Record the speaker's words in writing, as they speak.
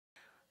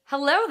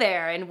Hello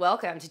there, and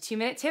welcome to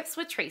 2-Minute Tips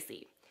with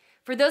Tracy.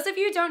 For those of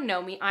you who don't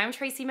know me, I'm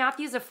Tracy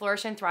Matthews of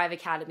Flourish and Thrive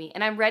Academy,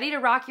 and I'm ready to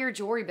rock your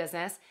jewelry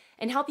business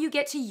and help you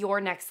get to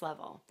your next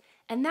level.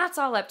 And that's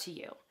all up to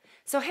you.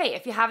 So hey,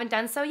 if you haven't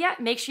done so yet,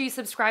 make sure you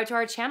subscribe to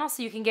our channel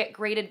so you can get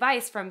great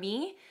advice from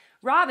me,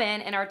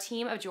 Robin, and our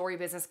team of jewelry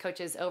business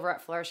coaches over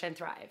at Flourish and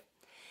Thrive.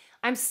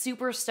 I'm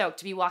super stoked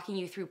to be walking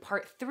you through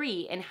part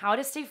 3 in how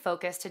to stay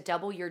focused to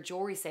double your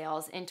jewelry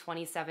sales in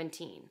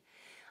 2017.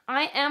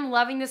 I am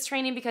loving this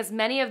training because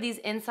many of these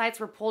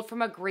insights were pulled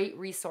from a great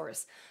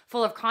resource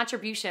full of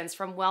contributions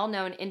from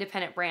well-known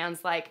independent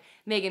brands like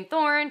Megan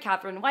Thorne,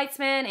 Catherine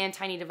Weitzman, and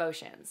Tiny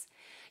Devotions.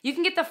 You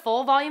can get the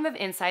full volume of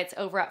insights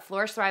over at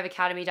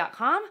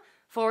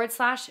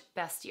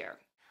flourishthriveacademy.com/best year.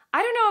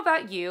 I don't know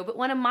about you, but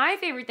one of my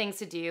favorite things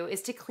to do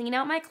is to clean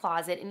out my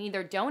closet and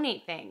either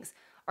donate things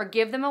or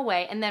give them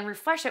away and then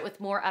refresh it with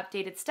more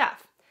updated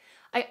stuff.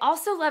 I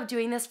also love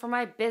doing this for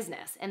my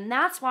business, and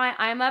that's why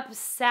I'm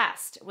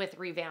obsessed with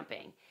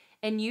revamping,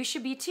 and you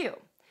should be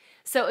too.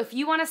 So if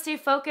you want to stay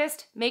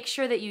focused, make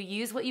sure that you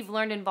use what you've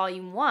learned in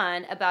Volume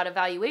 1 about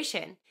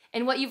evaluation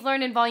and what you've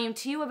learned in Volume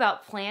 2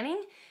 about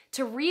planning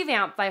to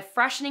revamp by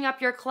freshening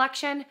up your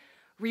collection,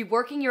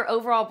 reworking your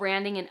overall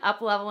branding, and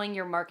up-leveling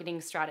your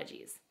marketing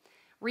strategies.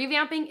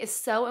 Revamping is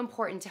so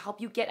important to help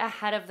you get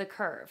ahead of the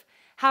curve,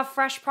 have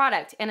fresh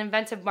product and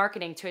inventive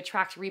marketing to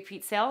attract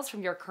repeat sales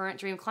from your current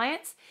dream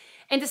clients,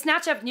 and to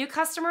snatch up new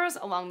customers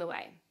along the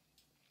way.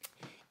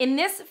 In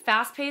this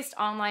fast-paced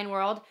online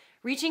world,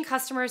 reaching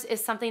customers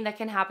is something that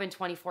can happen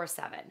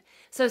 24/7.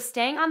 So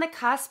staying on the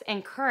cusp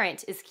and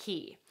current is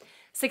key.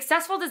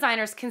 Successful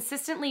designers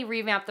consistently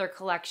revamp their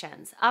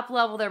collections,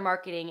 up-level their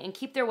marketing, and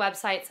keep their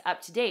websites up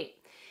to date.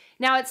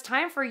 Now it's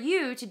time for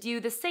you to do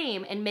the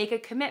same and make a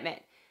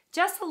commitment,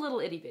 just a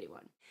little itty-bitty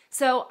one.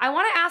 So I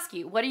want to ask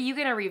you, what are you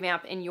going to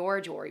revamp in your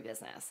jewelry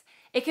business?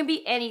 It can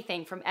be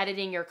anything from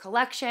editing your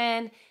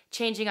collection,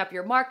 changing up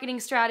your marketing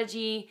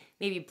strategy,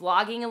 maybe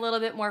blogging a little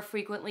bit more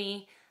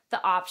frequently.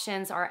 The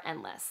options are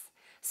endless.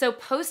 So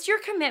post your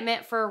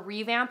commitment for a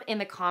revamp in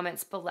the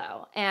comments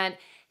below. And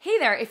hey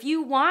there, if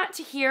you want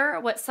to hear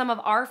what some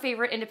of our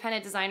favorite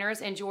independent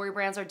designers and jewelry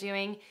brands are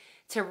doing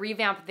to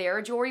revamp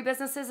their jewelry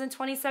businesses in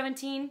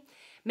 2017,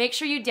 make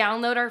sure you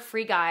download our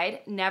free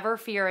guide, Never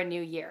Fear a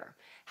New Year.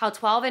 How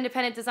 12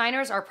 independent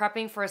designers are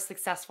prepping for a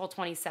successful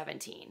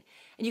 2017.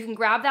 And you can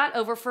grab that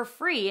over for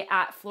free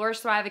at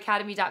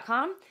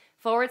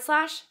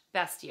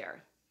flourishthriveacademy.com/best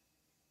year.